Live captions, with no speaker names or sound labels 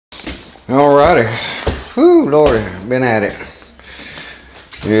Alrighty. Whew, Lordy, been at it.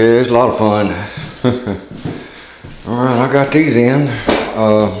 Yeah, it's a lot of fun. Alright, I got these in.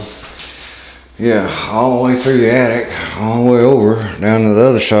 Yeah, all the way through the attic, all the way over, down to the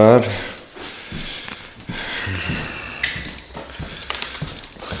other side.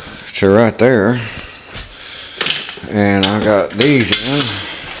 To right there. And I got these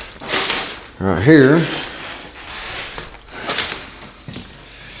in right here.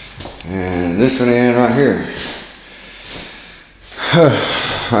 And this one in right here.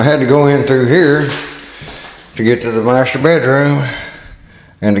 I had to go in through here to get to the master bedroom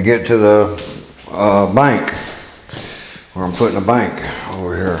and to get to the bank where I'm putting a bank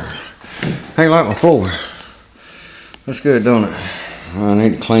over here. Hey, like my floor. That's good, don't it? I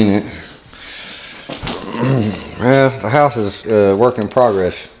need to clean it. Yeah, the house is work in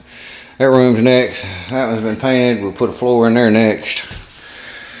progress. That room's next. That one's been painted. We'll put a floor in there next.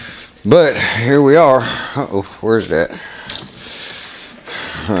 But here we are. Uh-oh, where's that?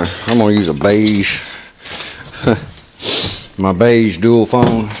 I'm gonna use a beige, my beige dual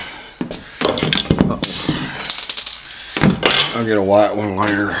phone. I'll get a white one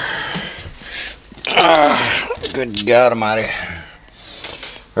later. Good God Almighty.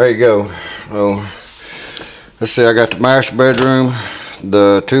 There you go. So let's see. I got the master bedroom,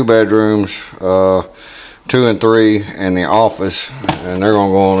 the 2 bedrooms, 2 and 3, and the office, and they're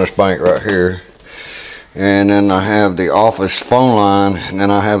gonna go on this bank right here. And then I have the office phone line, and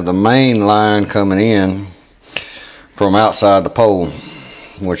then I have the main line coming in from outside the pole,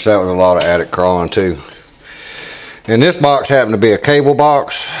 which that was a lot of attic crawling too. And this box happened to be a cable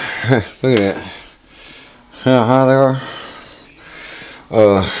box. Look at that. How high they are.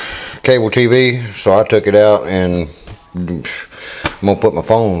 Cable TV, so I took it out and I'm gonna put my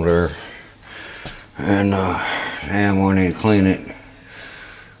phone there. And damn, we need to clean it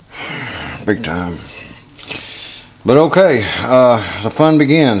big time. But okay, the fun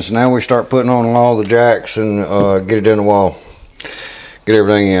begins. Now we start putting on all the jacks and get it in the wall. Get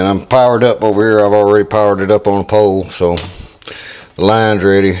everything in. I'm powered up over here. I've already powered it up on the pole, so the line's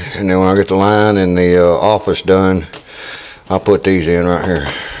ready. And then when I get the line and the office done, I'll put these in right here.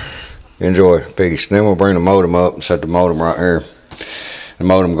 Enjoy. Peace. Then we'll bring the modem up and set the modem right here. The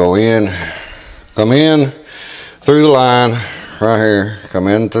modem go in, come in through the line right here. Come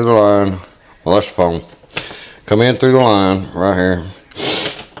in through the line. Well, that's the phone. Come in through the line right here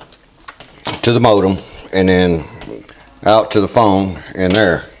to the modem, and then out to the phone in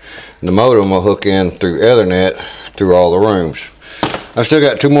there. And the modem will hook in through Ethernet through all the rooms. I still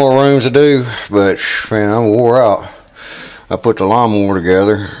got 2 more rooms to do, but man, I'm wore out. I put the lawnmower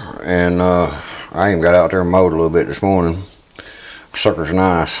together, and I even got out there and mowed a little bit this morning. Sucker's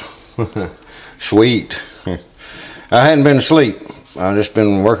nice. Sweet. I hadn't been asleep. I just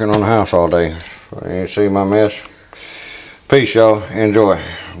been working on the house all day. You see my mess? Peace, y'all. Enjoy.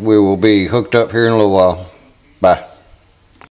 We will be hooked up here in a little while. Bye.